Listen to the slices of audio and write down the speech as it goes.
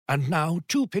And now,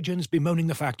 two pigeons bemoaning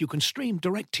the fact you can stream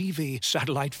DirecTV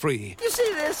satellite-free. You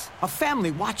see this? A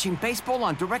family watching baseball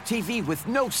on DirecTV with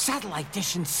no satellite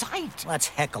dish in sight. Let's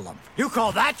heckle them. You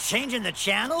call that changing the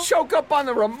channel? Choke up on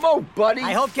the remote, buddy.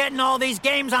 I hope getting all these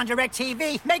games on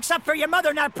DirecTV makes up for your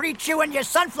mother not pre-chewing your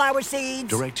sunflower seeds.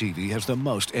 DirecTV has the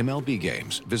most MLB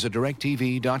games. Visit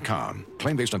DirecTV.com.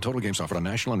 Claim based on total games offered on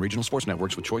national and regional sports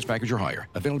networks with choice package or higher.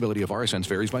 Availability of RSNs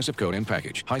varies by zip code and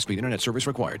package. High-speed internet service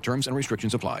required. Terms and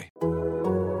restrictions apply.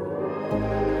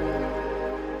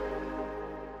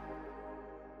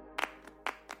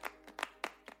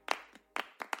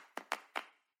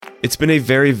 It's been a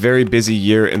very, very busy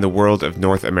year in the world of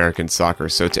North American soccer,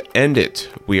 so to end it,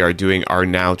 we are doing our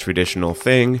now traditional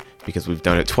thing, because we've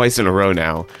done it twice in a row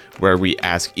now, where we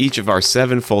ask each of our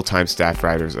 7 full-time staff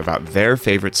writers about their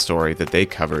favorite story that they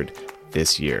covered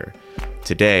this year.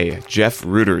 Today, Jeff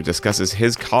Rueter discusses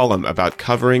his column about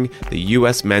covering the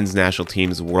U.S. men's national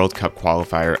team's World Cup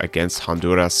qualifier against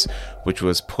Honduras, which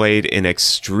was played in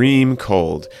extreme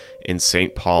cold in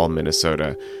St. Paul,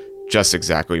 Minnesota. Just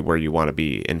exactly where you want to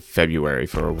be in February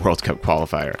for a World Cup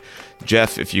qualifier.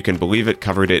 Jeff, if you can believe it,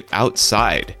 covered it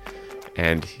outside,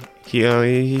 and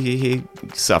he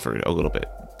suffered a little bit,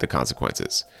 the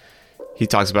consequences. He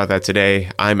talks about that today.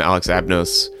 I'm Alex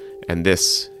Abnos, and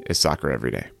this is Soccer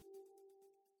Every Day.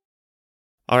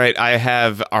 All right, I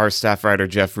have our staff writer,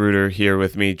 Jeff Rueter, here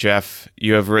with me. Jeff,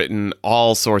 you have written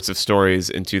all sorts of stories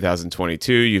in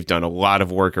 2022. You've done a lot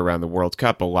of work around the World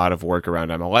Cup, a lot of work around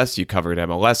MLS. You covered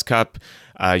MLS Cup.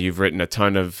 You've written a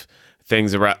ton of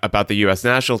things about the U.S.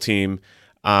 national team.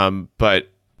 But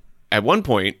at one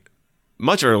point,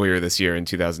 much earlier this year in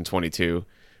 2022,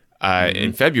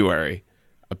 in February,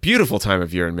 a beautiful time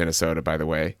of year in Minnesota, by the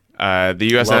way, the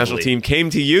U.S. national team came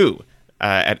to you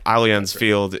at Allianz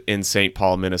Field in St.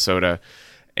 Paul, Minnesota.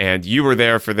 And you were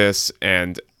there for this.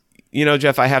 And, you know,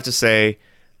 Jeff, I have to say,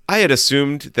 I had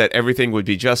assumed that everything would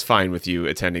be just fine with you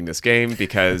attending this game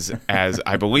because, as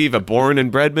I believe a born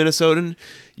and bred Minnesotan,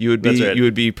 you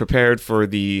would be prepared for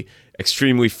the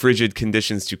extremely frigid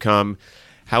conditions to come.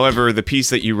 However, the piece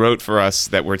that you wrote for us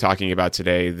that we're talking about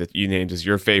today, that you named as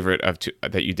your favorite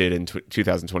that you did in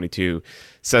 2022,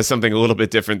 says something a little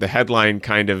bit different. The headline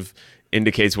kind of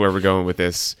indicates where we're going with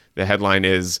this. The headline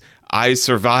is, I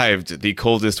survived the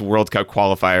coldest World Cup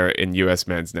qualifier in U.S.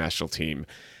 men's national team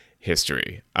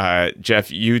history.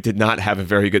 Jeff, you did not have a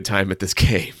very good time at this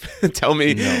game. Tell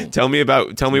me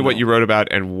what you wrote about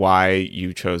and why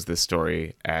you chose this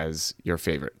story as your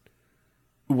favorite.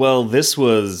 Well, this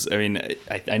was, I mean,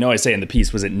 I know I say in the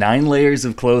piece, was it 9 layers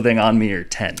of clothing on me or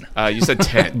 10? You said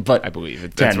 10, but I believe.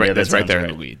 10, that's right, yeah, that's right there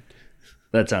in the lead.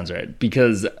 That sounds right.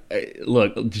 Because,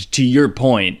 look, to your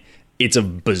point, it's a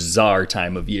bizarre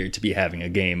time of year to be having a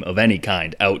game of any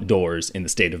kind outdoors in the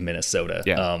state of Minnesota.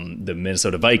 Yeah. The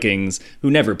Minnesota Vikings, who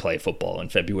never play football in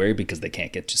February because they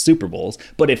can't get to Super Bowls,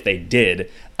 but if they did,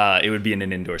 it would be in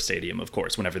an indoor stadium, of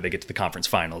course, whenever they get to the conference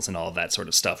finals and all of that sort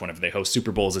of stuff. Whenever they host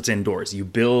Super Bowls, it's indoors. You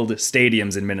build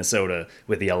stadiums in Minnesota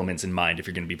with the elements in mind if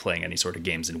you're going to be playing any sort of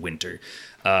games in winter.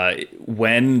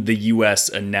 When the U.S.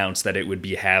 announced that it would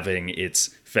be having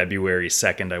its February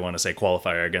 2nd, I want to say,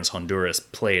 qualifier against Honduras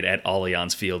played at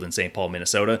Allianz Field in St. Paul,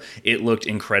 Minnesota, it looked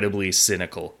incredibly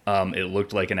cynical. It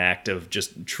looked like an act of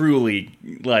just truly,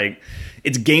 like,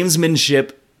 it's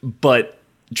gamesmanship, but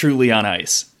truly on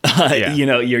ice. Yeah. You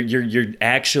know, you're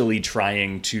actually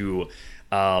trying to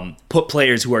put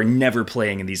players who are never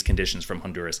playing in these conditions from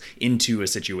Honduras into a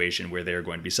situation where they're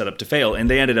going to be set up to fail, and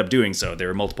they ended up doing so. There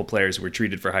were multiple players who were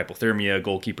treated for hypothermia. A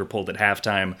goalkeeper pulled at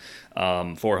halftime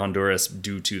for Honduras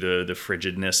due to the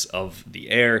frigidness of the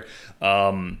air.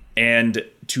 And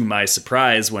to my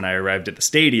surprise, when I arrived at the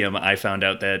stadium, I found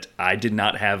out that I did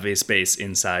not have a space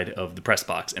inside of the press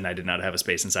box, and I did not have a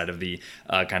space inside of the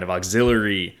kind of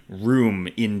auxiliary room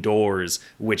indoors,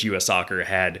 which U.S. Soccer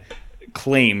had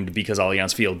claimed, because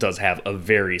Allianz Field does have a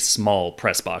very small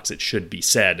press box, it should be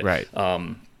said. Right.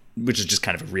 Which is just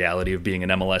kind of a reality of being an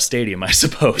MLS stadium, I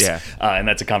suppose. Yeah. And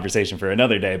that's a conversation for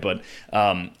another day. But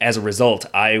as a result,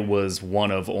 I was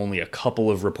one of only a couple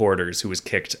of reporters who was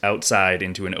kicked outside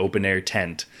into an open-air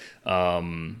tent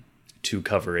to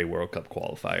cover a World Cup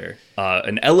qualifier.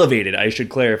 An elevated, I should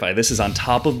clarify, this is on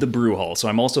top of the brew hall. So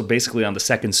I'm also basically on the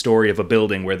second story of a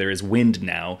building where there is wind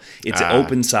now. It's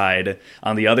open side.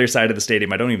 On the other side of the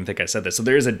stadium, I don't even think I said this, so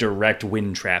there is a direct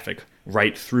wind traffic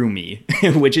right through me,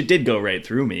 which it did go right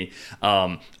through me,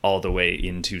 all the way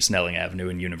into Snelling Avenue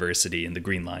and University and the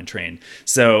Green Line train.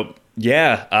 So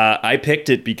yeah, I picked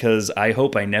it because I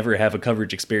hope I never have a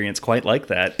coverage experience quite like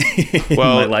that in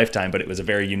my lifetime, but it was a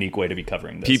very unique way to be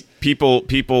covering this.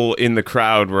 People in the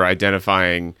crowd were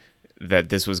identifying that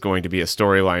this was going to be a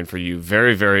storyline for you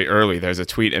very, very early. There's a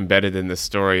tweet embedded in this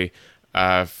story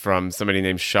from somebody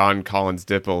named Sean Collins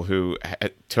Dipple, who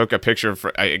took a picture.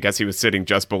 I guess he was sitting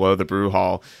just below the brew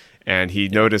hall, and he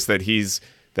noticed that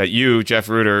you, Jeff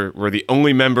Rueter, were the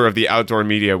only member of the outdoor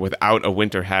media without a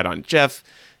winter hat on. Jeff,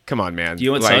 come on, man. Do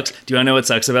you know what sucks? Do you want to know what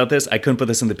sucks about this? I couldn't put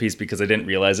this in the piece because I didn't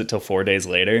realize it till 4 days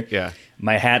later. Yeah.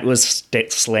 My hat was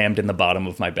slammed in the bottom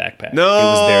of my backpack. No! It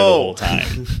was there the whole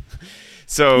time.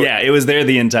 So yeah, it was there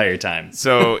the entire time.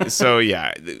 So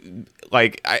yeah,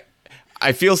 like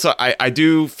I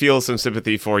do feel some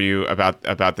sympathy for you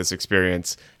about this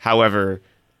experience. However,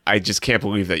 I just can't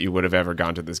believe that you would have ever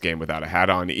gone to this game without a hat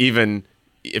on, even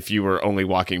if you were only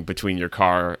walking between your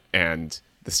car and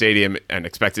the stadium and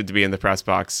expected to be in the press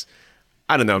box.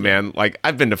 I don't know, man. Like,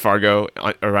 I've been to Fargo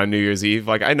around New Year's Eve.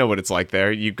 Like, I know what it's like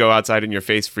there. You go outside and your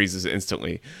face freezes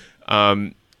instantly.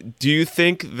 Do you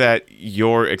think that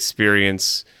your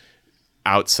experience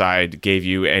outside gave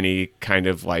you any kind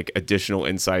of like additional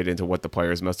insight into what the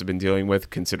players must have been dealing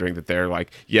with, considering that they're like,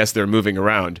 yes, they're moving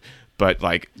around, but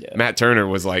like Matt Turner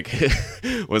was like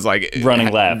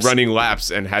running laps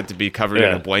and had to be covered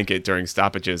in a blanket during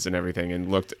stoppages and everything,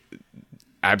 and looked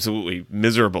absolutely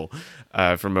miserable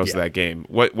for most of that game.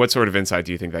 What sort of insight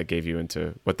do you think that gave you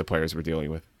into what the players were dealing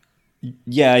with?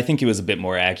 Yeah, I think it was a bit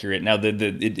more accurate. Now,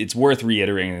 it's worth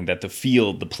reiterating that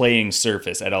the playing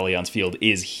surface at Allianz Field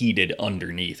is heated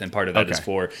underneath, and part of that is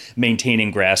for maintaining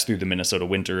grass through the Minnesota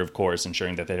winter, of course,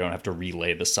 ensuring that they don't have to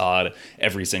relay the sod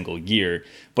every single year.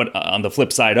 But on the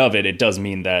flip side of it, it does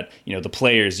mean that, you know, the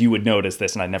players, you would notice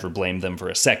this, and I never blamed them for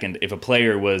a second. If a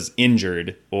player was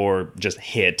injured or just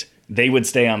hit, they would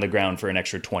stay on the ground for an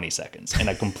extra 20 seconds. And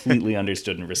I completely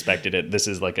understood and respected it. This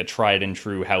is like a tried and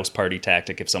true house party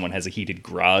tactic. If someone has a heated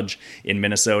garage in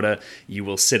Minnesota, you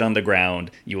will sit on the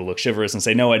ground, you will look chivalrous and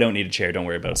say, no, I don't need a chair, don't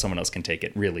worry about it, someone else can take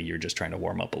it. Really, you're just trying to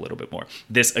warm up a little bit more.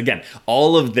 This, again,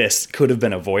 all of this could have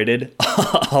been avoided.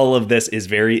 All of this is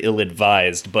very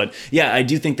ill-advised. But yeah, I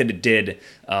do think that it did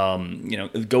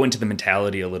go into the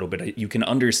mentality a little bit. You can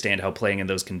understand how playing in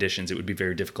those conditions, it would be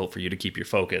very difficult for you to keep your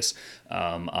focus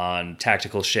on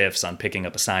tactical shifts, on picking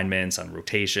up assignments, on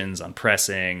rotations, on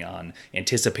pressing, on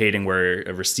anticipating where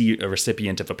a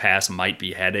recipient of a pass might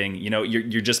be heading. You know,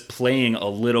 you're just playing a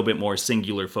little bit more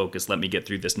singular focus. Let me get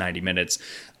through this 90 minutes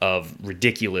of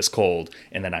ridiculous cold,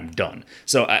 and then I'm done.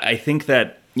 So I think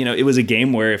that, you know, it was a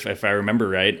game where, if I remember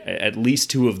right, at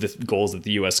least 2 of the goals that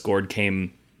the U.S. scored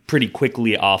came pretty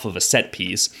quickly off of a set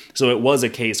piece. So it was a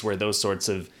case where those sorts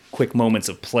of quick moments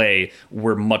of play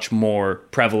were much more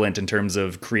prevalent in terms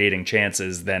of creating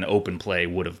chances than open play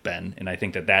would have been. And I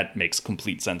think that makes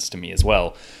complete sense to me as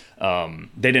well.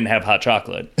 They didn't have hot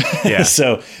chocolate,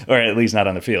 so, or at least not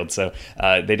on the field. So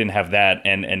they didn't have that.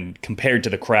 And compared to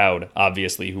the crowd,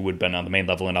 obviously, who would have been on the main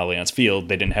level in Allianz Field,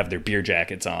 they didn't have their beer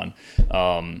jackets on,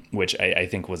 which I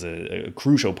think was a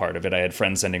crucial part of it. I had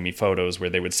friends sending me photos where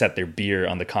they would set their beer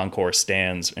on the concourse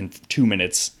stands, and 2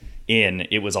 minutes in,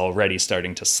 it was already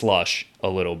starting to slush a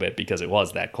little bit because it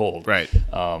was that cold. Right.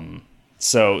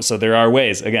 So there are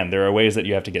ways that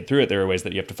you have to get through it. There are ways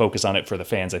that you have to focus on it. For the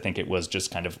fans, I think it was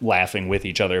just kind of laughing with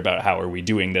each other about how are we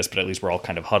doing this, but at least we're all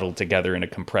kind of huddled together in a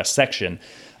compressed section.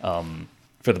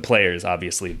 For the players,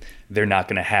 obviously, they're not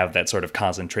going to have that sort of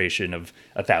concentration of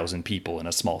 1,000 people in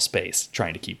a small space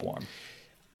trying to keep warm.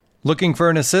 Looking for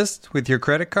an assist with your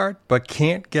credit card, but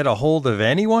can't get a hold of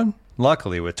anyone?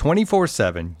 Luckily, with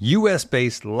 24/7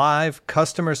 U.S.-based live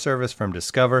customer service from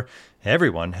Discover,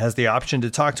 everyone has the option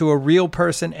to talk to a real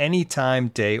person anytime,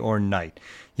 day or night.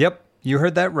 Yep, you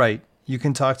heard that right. You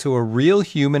can talk to a real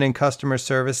human in customer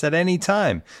service at any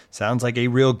time. Sounds like a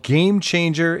real game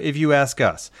changer if you ask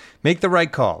us. Make the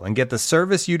right call and get the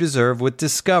service you deserve with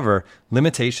Discover.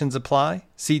 Limitations apply.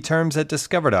 See terms at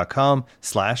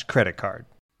discover.com/creditcard.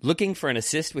 Looking for an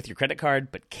assist with your credit card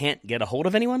but can't get a hold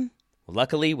of anyone?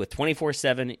 Luckily, with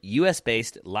 24/7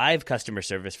 U.S.-based live customer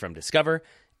service from Discover,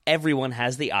 everyone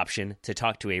has the option to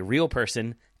talk to a real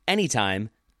person anytime,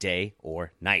 day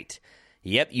or night.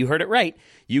 Yep, you heard it right.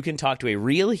 You can talk to a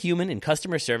real human in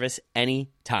customer service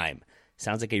anytime.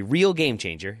 Sounds like a real game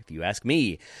changer, if you ask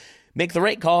me. Make the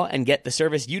right call and get the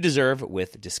service you deserve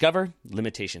with Discover.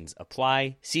 Limitations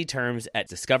apply. See terms at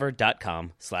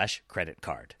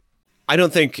discover.com/creditcard. I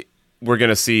don't think we're going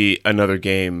to see another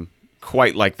game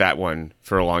quite like that one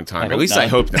for a long time. At least I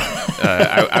hope not.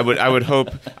 I would hope.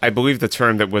 I believe the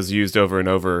term that was used over and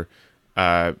over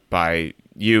by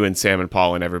you and Sam and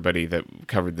Paul and everybody that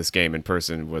covered this game in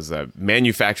person was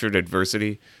manufactured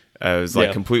adversity. It was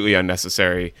completely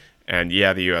unnecessary. And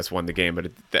yeah, the U.S. won the game,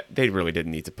 but they really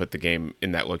didn't need to put the game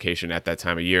in that location at that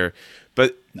time of year.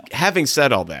 But having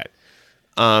said all that,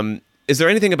 Is there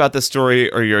anything about the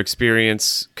story or your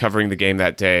experience covering the game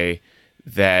that day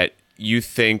that you'll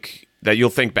think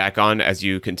back on as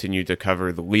you continue to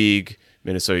cover the league,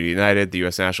 Minnesota United, the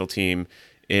U.S. national team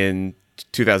in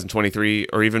 2023,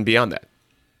 or even beyond that?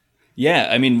 Yeah,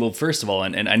 I mean, well, first of all,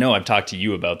 and I know I've talked to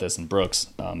you about this and Brooks,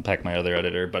 Peck, my other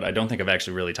editor, but I don't think I've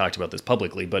actually really talked about this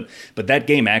publicly. But that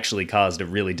game actually caused a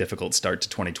really difficult start to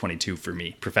 2022 for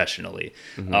me professionally.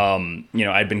 Mm-hmm.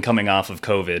 I'd been coming off of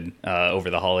COVID over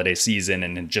the holiday season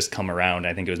and had just come around.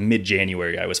 I think it was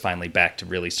mid-January. I was finally back to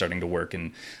really starting to work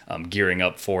and gearing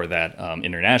up for that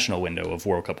international window of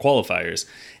World Cup qualifiers.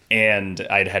 And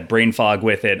I'd had brain fog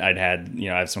with it. I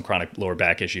have some chronic lower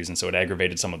back issues, and so it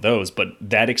aggravated some of those. But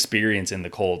that experience in the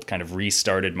cold kind of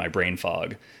restarted my brain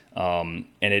fog. And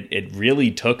it really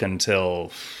took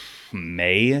until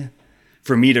May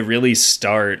for me to really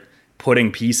start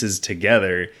putting pieces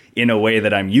together in a way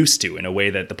that I'm used to, in a way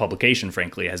that the publication,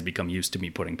 frankly, has become used to me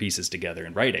putting pieces together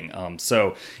and writing.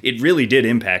 So it really did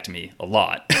impact me a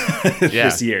lot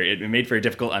this year. It made for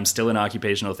difficult. I'm still in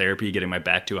occupational therapy, getting my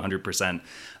back to 100%.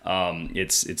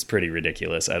 It's pretty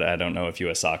ridiculous. I don't know if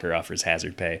U.S. Soccer offers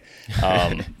hazard pay,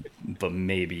 but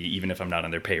maybe even if I'm not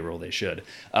on their payroll, they should.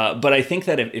 But I think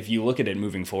that if you look at it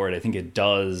moving forward, I think it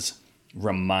does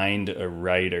remind a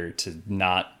writer to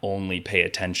not only pay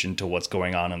attention to what's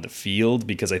going on the field,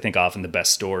 because I think often the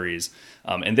best stories,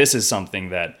 and this is something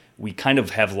that we kind of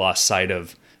have lost sight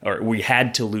of, or we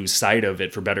had to lose sight of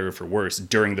it for better or for worse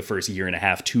during the first year and a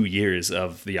half, 2 years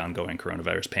of the ongoing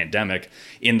coronavirus pandemic,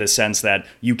 in the sense that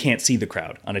you can't see the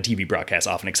crowd on a TV broadcast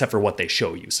often, except for what they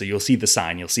show you. So you'll see the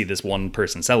sign, you'll see this one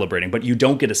person celebrating, but you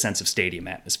don't get a sense of stadium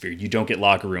atmosphere. You don't get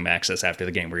locker room access after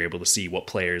the game where you're able to see what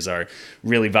players are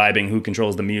really vibing, who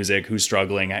controls the music, who's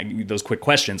struggling, those quick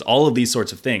questions, all of these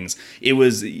sorts of things. It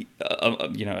was,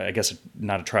 I guess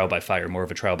not a trial by fire, more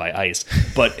of a trial by ice,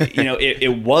 but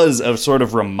it was a sort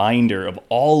of reminder of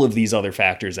all of these other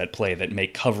factors at play that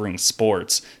make covering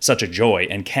sports such a joy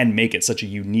and can make it such a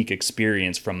unique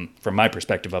experience from my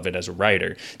perspective of it as a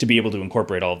writer, to be able to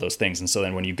incorporate all of those things. And so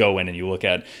then when you go in and you look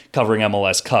at covering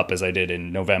MLS Cup, as I did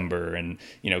in November, and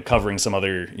covering some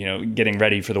other, getting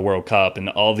ready for the World Cup and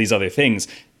all these other things,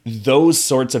 those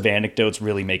sorts of anecdotes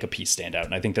really make a piece stand out.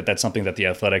 And I think that that's something that The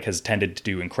Athletic has tended to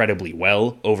do incredibly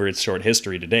well over its short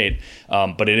history to date.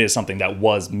 But it is something that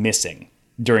was missing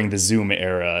during the Zoom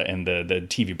era and the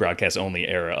TV broadcast only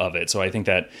era of it. So I think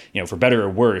that, for better or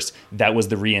worse, that was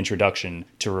the reintroduction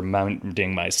to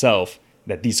reminding myself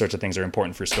that these sorts of things are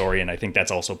important for story. And I think that's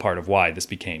also part of why this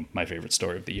became my favorite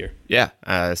story of the year. Yeah,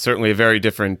 certainly a very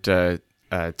different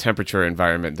temperature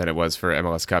environment than it was for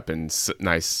MLS Cup in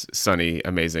nice, sunny,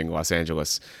 amazing Los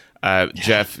Angeles.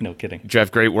 Jeff, no kidding.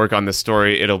 Jeff, great work on this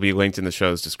story. It'll be linked in the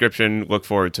show's description. Look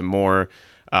forward to more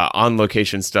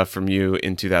on-location stuff from you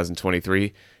in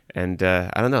 2023. And I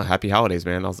don't know, happy holidays,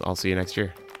 man. I'll see you next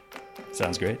year.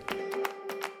 Sounds great.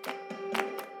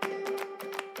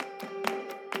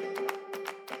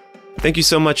 Thank you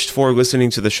so much for listening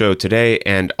to the show today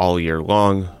and all year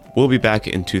long. We'll be back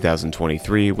in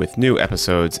 2023 with new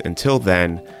episodes. Until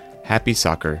then, happy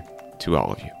soccer to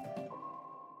all of you.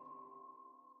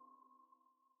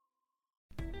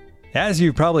 As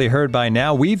you've probably heard by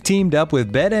now, we've teamed up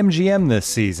with BetMGM this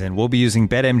season. We'll be using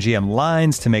BetMGM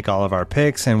lines to make all of our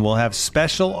picks, and we'll have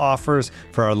special offers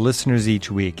for our listeners each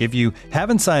week. If you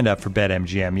haven't signed up for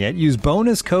BetMGM yet, use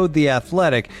bonus code The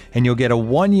Athletic, and you'll get a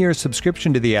 1-year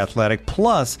subscription to The Athletic,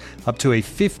 plus up to a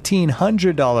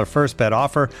 $1,500 first bet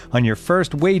offer on your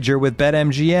first wager with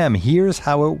BetMGM. Here's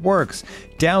how it works.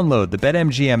 Download the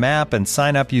BetMGM app and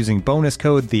sign up using bonus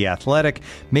code The Athletic.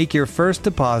 Make your first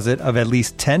deposit of at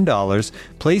least $10.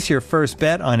 Place your first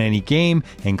bet on any game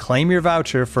and claim your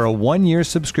voucher for a 1-year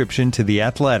subscription to The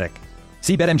Athletic.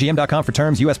 See BetMGM.com for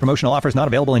terms. U.S. promotional offers not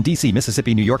available in D.C.,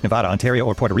 Mississippi, New York, Nevada, Ontario,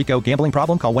 or Puerto Rico. Gambling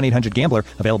problem? Call 1-800-GAMBLER.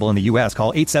 Available in the U.S.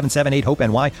 Call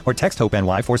 877-8-HOPE-NY or text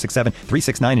HOPE-NY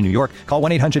 467-369 in New York. Call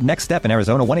 1-800-NEXT-STEP in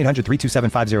Arizona.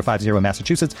 1-800-327-5050 in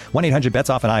Massachusetts.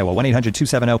 1-800-BETS-OFF in Iowa.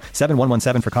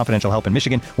 1-800-270-7117 for confidential help in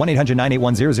Michigan.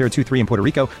 1-800-981-0023 in Puerto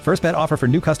Rico. First bet offer for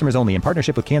new customers only in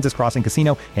partnership with Kansas Crossing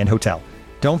Casino and Hotel.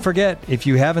 Don't forget, if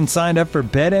you haven't signed up for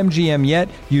BetMGM yet,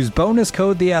 use bonus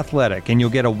code The Athletic, and you'll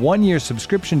get a 1-year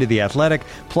subscription to The Athletic,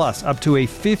 plus up to a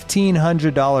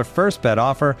 $1,500 first bet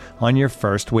offer on your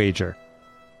first wager.